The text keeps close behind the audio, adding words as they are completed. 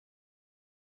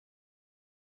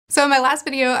So in my last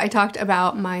video, I talked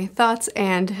about my thoughts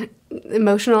and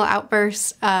emotional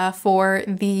outbursts for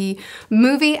the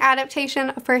movie adaptation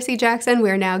of Percy Jackson.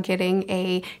 We're now getting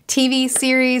a TV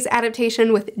series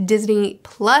adaptation with Disney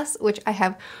Plus, which I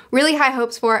have really high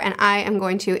hopes for, and I am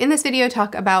going to, in this video,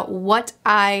 talk about what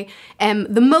I am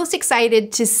the most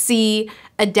excited to see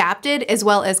adapted, as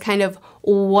well as kind of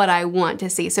what I want to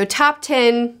see. So top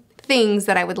 10 things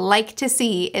that I would like to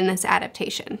see in this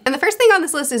adaptation. And the first thing on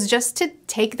this list is just to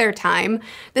take their time.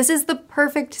 This is the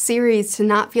perfect series to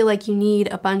not feel like you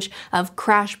need a bunch of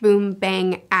crash, boom,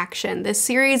 bang action. This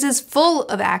series is full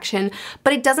of action,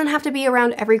 but it doesn't have to be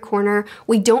around every corner.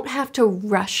 We don't have to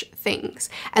rush things.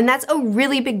 And that's a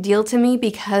really big deal to me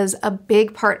because a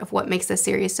big part of what makes this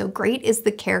series so great is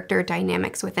the character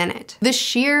dynamics within it. The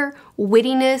sheer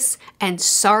wittiness and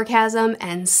sarcasm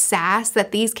and sass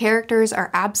that these characters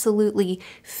are absolutely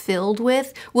filled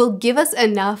with will give us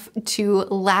enough to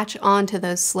latch on to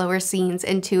those slower scenes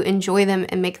and to enjoy them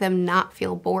and make them not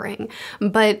feel boring.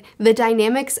 But the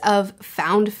dynamics of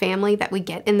found family that we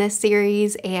get in this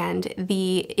series and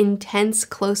the intense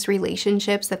close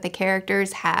relationships that the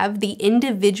characters have, the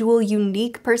individual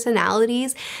unique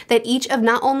personalities that each of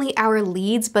not only our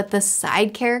leads but the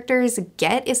side characters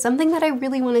get is something that I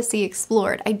really want to see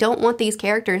explored. I don't want these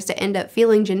characters to end up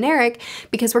feeling generic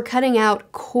because we're cutting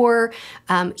out core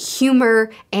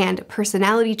humor and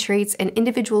personality traits and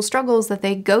individual struggles that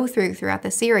they go through throughout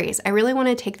the series. I really want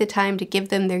to take the time to give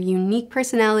them their unique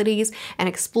personalities and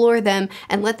explore them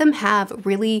and let them have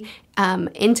really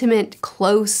intimate,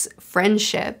 close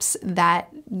friendships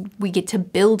that we get to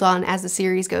build on as the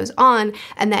series goes on,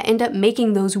 and that end up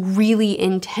making those really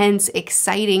intense,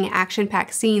 exciting,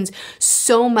 action-packed scenes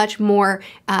so much more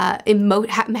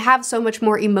have so much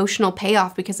more emotional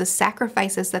payoff because the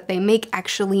sacrifices that they make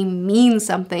actually mean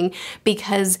something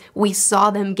because we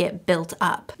saw them get built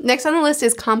up. Next on the list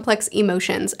is complex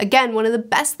emotions. Again, one of the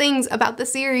best things about the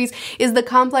series is the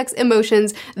complex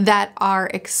emotions that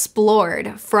are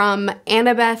explored, from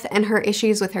Annabeth and her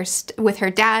issues with her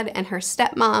dad and her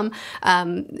stepmom,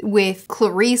 with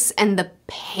Clarice and the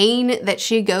pain that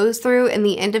she goes through in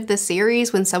the end of the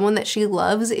series when someone that she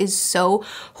loves is so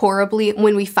horribly,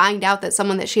 when we find out that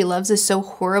someone that she loves is so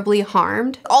horribly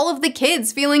harmed. All of the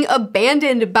kids feeling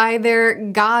abandoned by their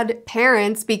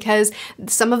godparents because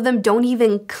some of them don't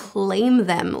even claim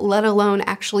them, let alone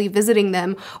actually visiting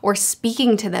them or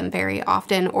speaking to them very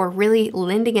often or really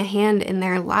lending a hand in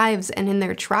their lives and in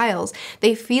their trials.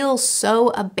 They feel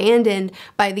so abandoned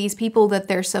by these people that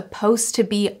they're supposed to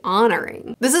be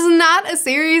honoring. This is not a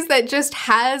series that just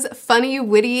has funny,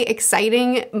 witty,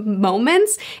 exciting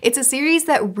moments. It's a series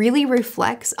that really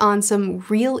reflects on some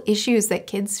real issues that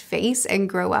kids face and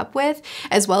grow up with,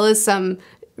 as well as some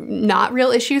not real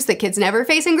issues that kids never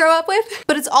face and grow up with.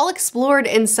 But it's all explored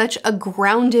in such a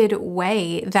grounded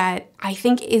way that I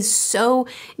think is so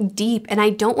deep, and I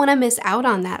don't want to miss out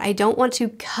on that. I don't want to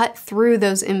cut through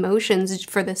those emotions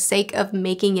for the sake of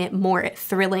making it more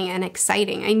thrilling and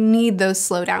exciting. I need those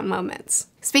slow down moments.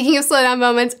 Speaking of slow down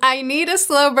moments, I need a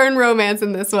slow burn romance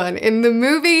in this one. In the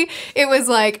movie, it was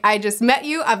like, I just met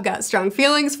you, I've got strong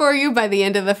feelings for you. By the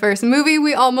end of the first movie,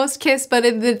 we almost kiss, but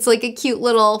it's like a cute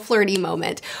little flirty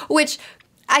moment, which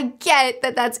I get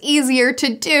that that's easier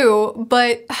to do,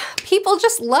 but people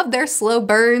just love their slow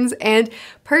burns, and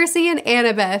Percy and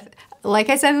Annabeth,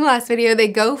 like I said in the last video, they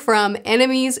go from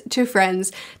enemies to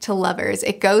friends to lovers.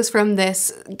 It goes from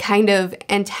this kind of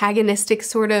antagonistic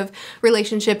sort of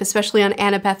relationship, especially on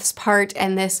Annabeth's part,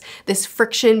 and this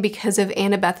friction because of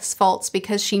Annabeth's faults,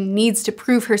 because she needs to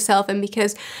prove herself and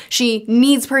because she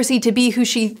needs Percy to be who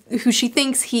she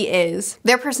thinks he is.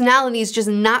 Their personalities just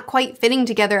not quite fitting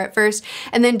together at first,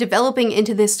 and then developing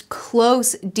into this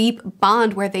close, deep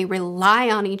bond where they rely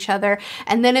on each other,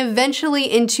 and then eventually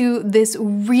into this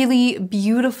really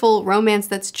beautiful romance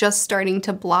that's just starting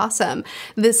to blossom.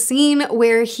 The scene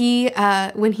where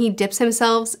when he dips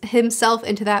himself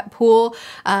into that pool,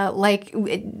 like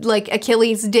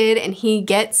Achilles did, and he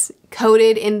gets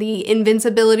coated in the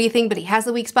invincibility thing, but he has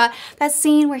the weak spot. That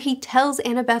scene where he tells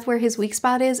Annabeth where his weak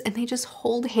spot is and they just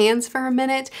hold hands for a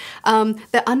minute.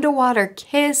 The underwater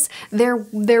kiss,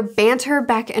 their banter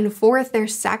back and forth, their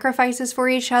sacrifices for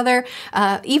each other,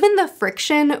 even the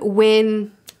friction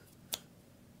when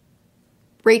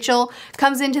Rachel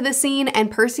comes into the scene,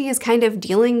 and Percy is kind of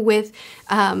dealing with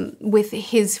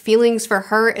his feelings for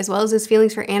her as well as his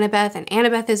feelings for Annabeth, and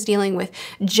Annabeth is dealing with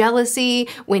jealousy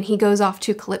when he goes off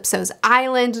to Calypso's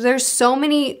island. There's so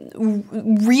many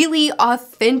really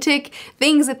authentic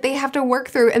things that they have to work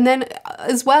through. And then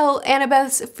as well,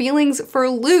 Annabeth's feelings for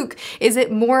Luke. Is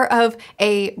it more of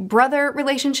a brother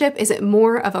relationship? Is it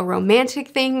more of a romantic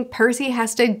thing? Percy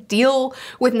has to deal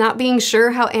with not being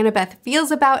sure how Annabeth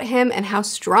feels about him and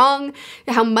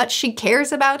how much she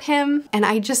cares about him. And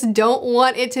I just don't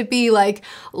want it to be like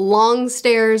long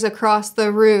stares across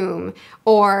the room,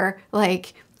 or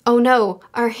like, oh no,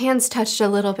 our hands touched a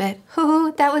little bit.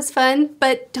 Ooh, that was fun,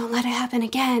 but don't let it happen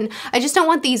again. I just don't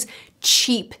want these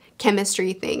cheap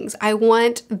chemistry things. I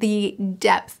want the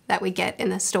depth that we get in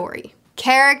the story.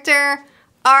 Character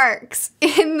arcs.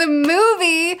 In the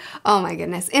movie, oh my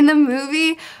goodness, in the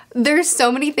movie, there's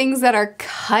so many things that are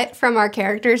cut from our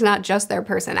characters, not just their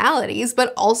personalities,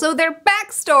 but also their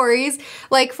backstories.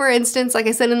 Like, for instance, like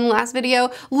I said in the last video,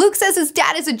 Luke says his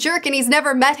dad is a jerk and he's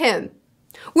never met him.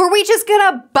 Were we just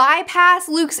gonna bypass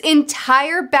Luke's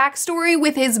entire backstory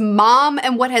with his mom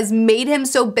and what has made him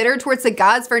so bitter towards the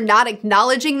gods for not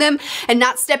acknowledging them and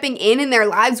not stepping in their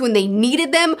lives when they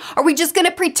needed them? Are we just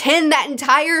gonna pretend that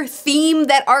entire theme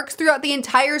that arcs throughout the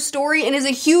entire story and is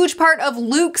a huge part of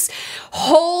Luke's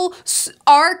whole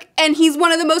arc, and he's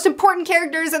one of the most important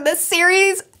characters in this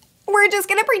series? We're just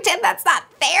gonna pretend that's not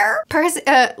there?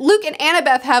 Luke and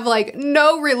Annabeth have like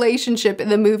no relationship in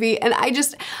the movie, and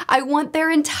I want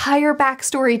their entire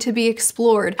backstory to be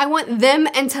explored. I want them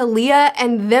and Talia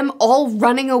and them all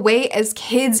running away as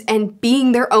kids and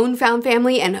being their own found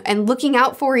family and looking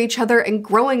out for each other and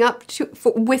growing up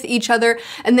with each other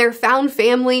and their found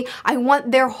family. I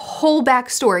want their whole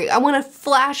backstory. I want a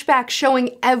flashback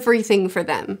showing everything for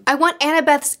them. I want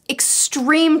Annabeth's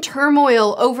extreme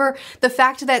turmoil over the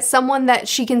fact that someone that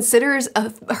she considers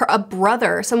a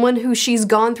brother, someone who she's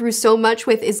gone through so much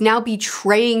with, is now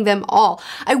betraying them all.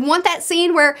 I want that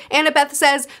scene where Annabeth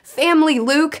says, "Family,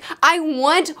 Luke." I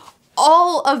want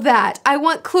all of that. I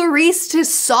want Clarice to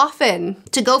soften,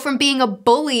 to go from being a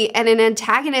bully and an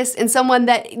antagonist and someone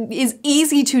that is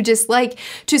easy to dislike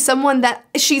to someone that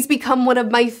she's become one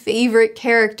of my favorite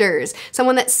characters,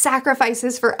 someone that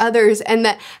sacrifices for others and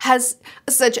that has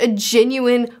such a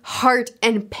genuine heart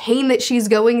and pain that she's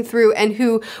going through, and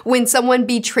who, when someone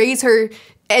betrays her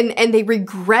and they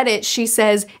regret it, she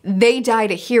says, "They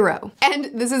died a hero."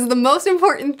 And this is the most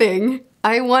important thing.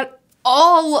 I want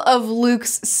all of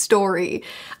Luke's story.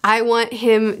 I want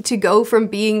him to go from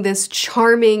being this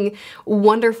charming,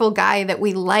 wonderful guy that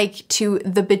we like to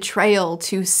the betrayal,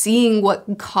 to seeing what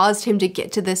caused him to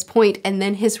get to this point, and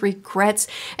then his regrets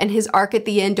and his arc at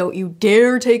the end. Don't you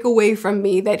dare take away from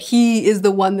me that he is the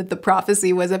one that the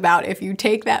prophecy was about. If you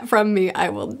take that from me, I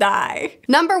will die.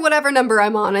 Whatever number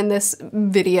I'm on in this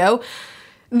video,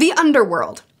 the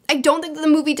underworld. I don't think that the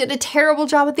movie did a terrible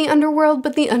job at the underworld,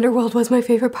 but the underworld was my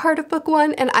favorite part of book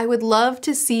one, and I would love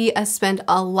to see us spend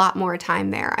a lot more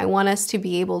time there. I want us to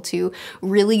be able to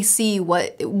really see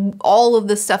what all of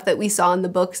the stuff that we saw in the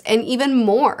books and even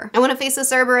more. I want to face the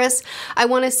Cerberus. I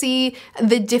want to see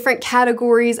the different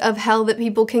categories of hell that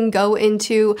people can go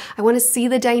into. I want to see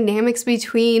the dynamics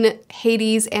between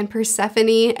Hades and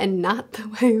Persephone, and not the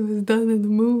way it was done in the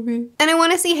movie. And I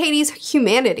want to see Hades'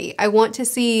 humanity. I want to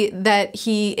see that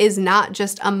he is not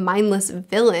just a mindless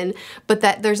villain, but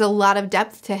that there's a lot of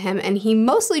depth to him and he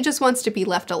mostly just wants to be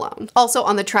left alone. Also,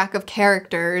 on the track of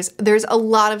characters, there's a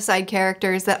lot of side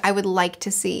characters that I would like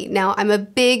to see. Now, I'm a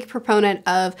big proponent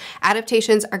of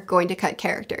adaptations are going to cut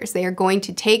characters. They are going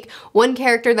to take one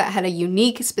character that had a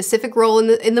unique, specific role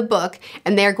in the book,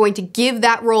 and they are going to give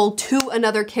that role to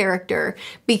another character,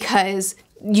 because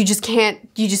you just can't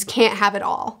have it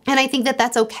all. And I think that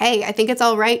that's okay. I think it's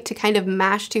all right to kind of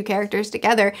mash two characters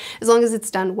together as long as it's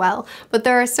done well. But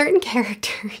there are certain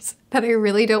characters that I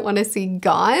really don't want to see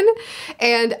gone,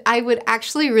 and I would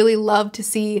actually really love to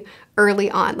see early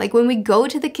on. Like when we go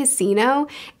to the casino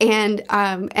and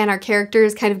our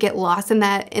characters kind of get lost in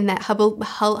that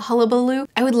hullabaloo,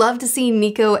 I would love to see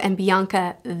Nico and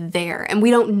Bianca there. And we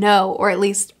don't know, or at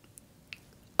least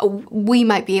we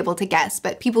might be able to guess,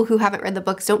 but people who haven't read the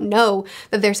books don't know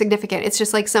that they're significant. It's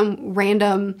just like some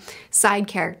random side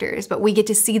characters, but we get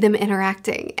to see them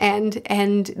interacting, and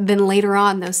then later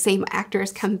on those same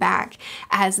actors come back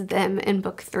as them in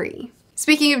book 3.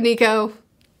 Speaking of Nico,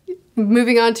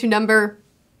 moving on to number,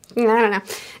 I don't know,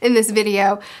 in this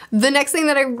video, the next thing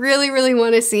that I really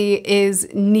want to see is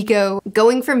Nico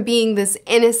going from being this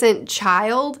innocent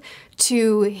child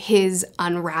to his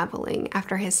unraveling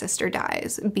after his sister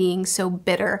dies, being so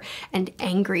bitter and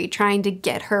angry, trying to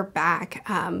get her back,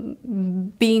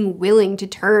 being willing to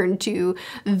turn to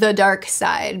the dark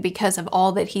side because of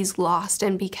all that he's lost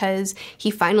and because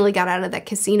he finally got out of that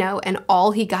casino and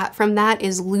all he got from that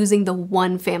is losing the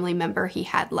one family member he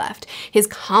had left. His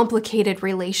complicated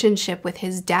relationship with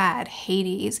his dad,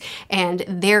 Hades, and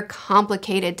their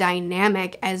complicated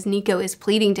dynamic as Nico is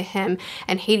pleading to him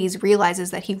and Hades realizes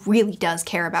that he really does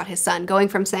care about his son, going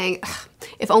from saying,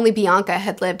 if only Bianca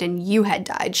had lived and you had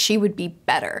died, she would be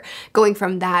better. Going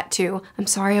from that to, I'm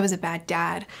sorry I was a bad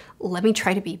dad, let me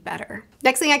try to be better.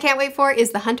 Next thing I can't wait for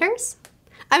is the Hunters.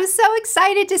 I'm so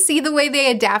excited to see the way they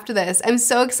adapt this. I'm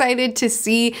so excited to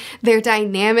see their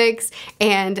dynamics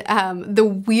and the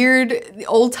weird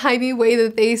old-timey way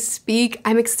that they speak.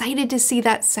 I'm excited to see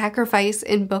that sacrifice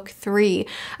in book 3.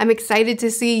 I'm excited to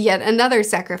see yet another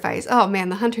sacrifice. Oh man,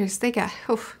 the Hunters, they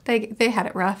had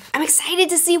it rough. I'm excited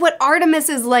to see what Artemis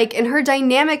is like and her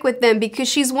dynamic with them because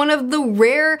she's one of the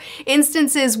rare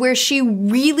instances where she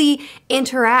really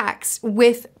interacts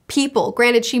with people.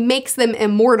 Granted, she makes them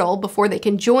immortal before they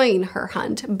can join her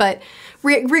hunt, but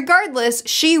regardless,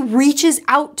 she reaches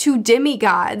out to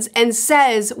demigods and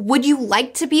says, would you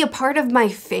like to be a part of my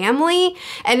family?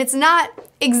 And it's not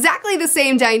exactly the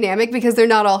same dynamic because they're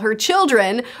not all her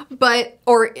children, but,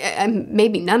 or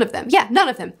maybe none of them. Yeah, none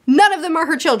of them. None of them are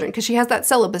her children because she has that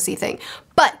celibacy thing.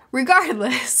 But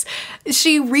regardless,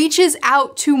 she reaches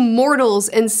out to mortals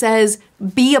and says,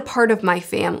 be a part of my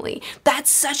family. That's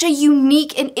such a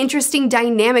unique and interesting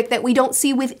dynamic that we don't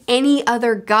see with any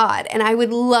other god, and I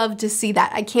would love to see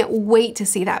that. I can't wait to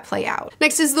see that play out.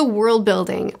 Next is the world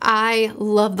building. I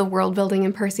love the world building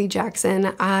in Percy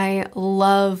Jackson. I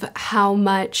love how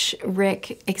much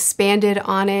Rick expanded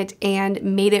on it and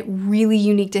made it really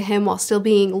unique to him while still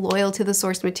being loyal to the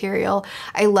source material.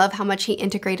 I love how much he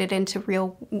integrated into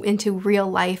real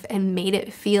life and made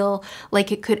it feel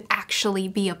like it could actually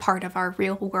be a part of our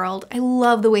real world. I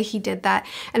love the way he did that,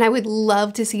 and I would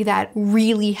love to see that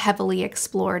really heavily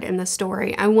explored in the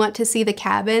story. I want to see the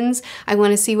cabins. I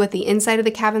want to see what the inside of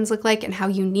the cabins look like and how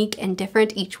unique and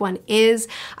different each one is.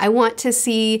 I want to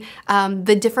see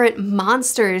the different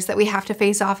monsters that we have to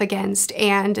face off against,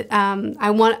 and I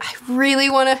really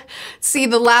want to see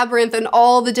the labyrinth and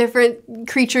all the different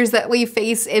creatures that we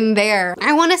face in there.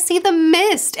 I want to see the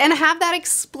mist and have that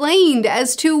explained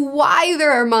as to why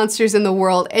there are monsters in the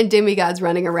world and demigods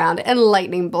running around and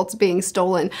lightning bolts being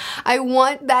stolen. I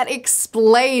want that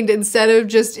explained instead of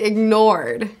just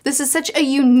ignored. This is such a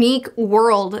unique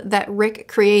world that Rick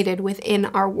created within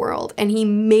our world, and he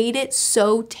made it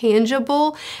so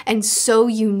tangible and so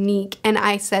unique, and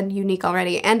I said unique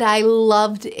already, and I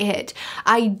loved it.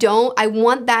 I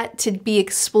want that to be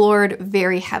explored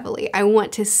very heavily. I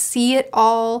want to see it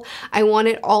all. I want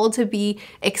it all to be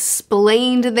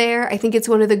explained there. I think it's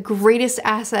one of the greatest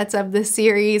assets of this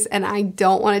series, and I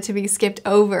don't want it to be skipped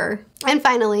over. And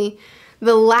finally,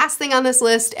 the last thing on this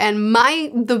list, and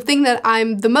the thing that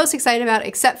I'm the most excited about,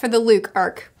 except for the Luke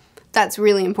arc, that's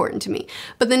really important to me.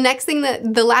 But the next thing the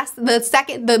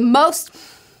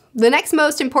next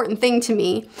most important thing to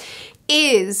me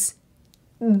is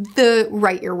the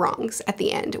right your wrongs at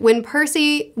the end. When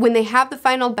they have the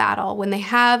final battle, when they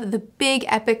have the big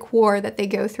epic war that they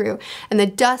go through and the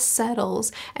dust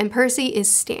settles and Percy is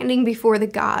standing before the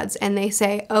gods and they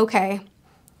say, okay,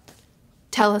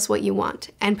 tell us what you want.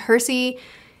 And Percy,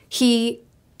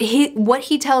 what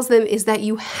he tells them is that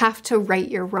you have to right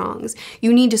your wrongs.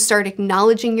 You need to start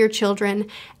acknowledging your children.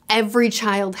 Every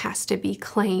child has to be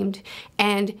claimed.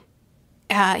 And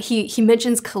he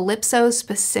mentions Calypso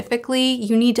specifically.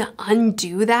 You need to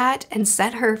undo that and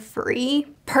set her free.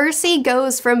 Percy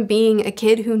goes from being a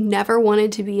kid who never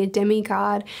wanted to be a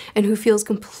demigod and who feels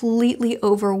completely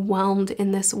overwhelmed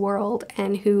in this world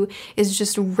and who is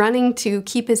just running to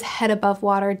keep his head above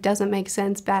water. Doesn't make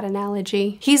sense, bad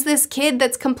analogy. He's this kid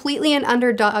that's completely an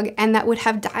underdog and that would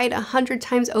have died 100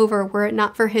 times over were it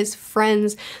not for his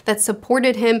friends that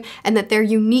supported him and that their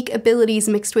unique abilities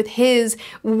mixed with his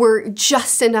were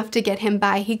just enough to get him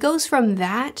by. He goes from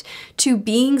that to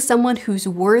being someone who's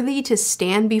worthy to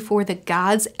stand before the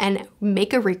gods and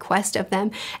make a request of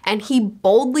them, and he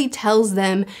boldly tells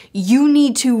them, you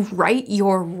need to right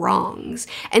your wrongs.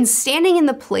 And standing in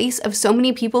the place of so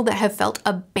many people that have felt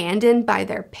abandoned by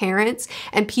their parents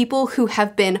and people who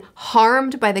have been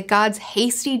harmed by the gods'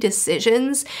 hasty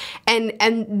decisions,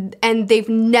 and they've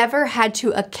never had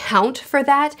to account for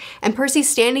that, and Percy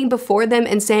standing before them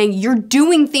and saying, you're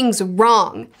doing things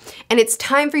wrong and it's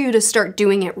time for you to start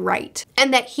doing it right.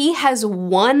 And that he has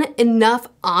won enough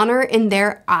honor in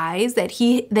their eyes, that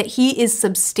he is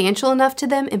substantial enough to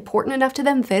them, important enough to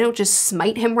them, they don't just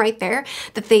smite him right there,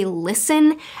 that they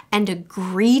listen and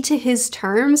agree to his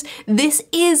terms. This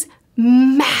is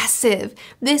massive.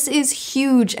 This is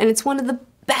huge, and it's one of the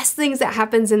best things that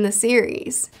happens in the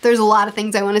series. There's a lot of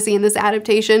things I want to see in this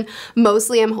adaptation.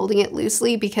 Mostly I'm holding it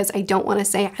loosely because I don't want to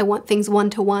say I want things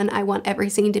one-to-one. I want every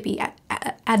scene to be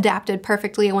adapted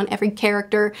perfectly. I want every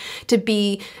character to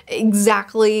be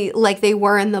exactly like they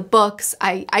were in the books.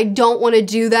 I don't want to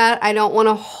do that. I don't want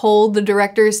to hold the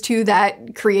directors to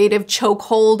that creative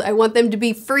chokehold. I want them to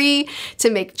be free to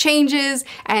make changes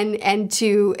and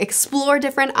to explore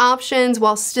different options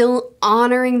while still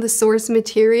honoring the source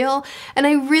material. And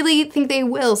I really think they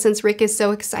will, since Rick is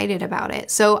so excited about it.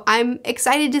 So I'm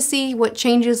excited to see what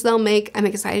changes they'll make. I'm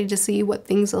excited to see what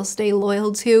things they'll stay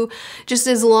loyal to, just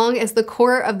as long as the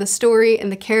core of the story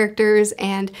and the characters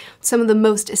and some of the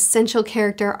most essential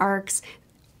character arcs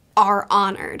are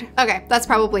honored. Okay, that's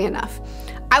probably enough.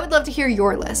 I would love to hear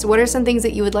your list. What are some things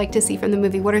that you would like to see from the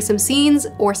movie? What are some scenes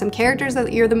or some characters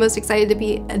that you're the most excited to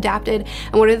be adapted?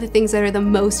 And what are the things that are the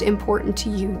most important to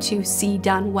you to see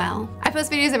done well? I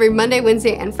post videos every Monday,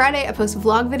 Wednesday, and Friday. I post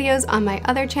vlog videos on my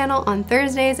other channel on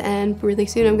Thursdays, and really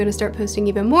soon I'm gonna start posting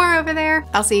even more over there.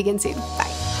 I'll see you again soon. Bye.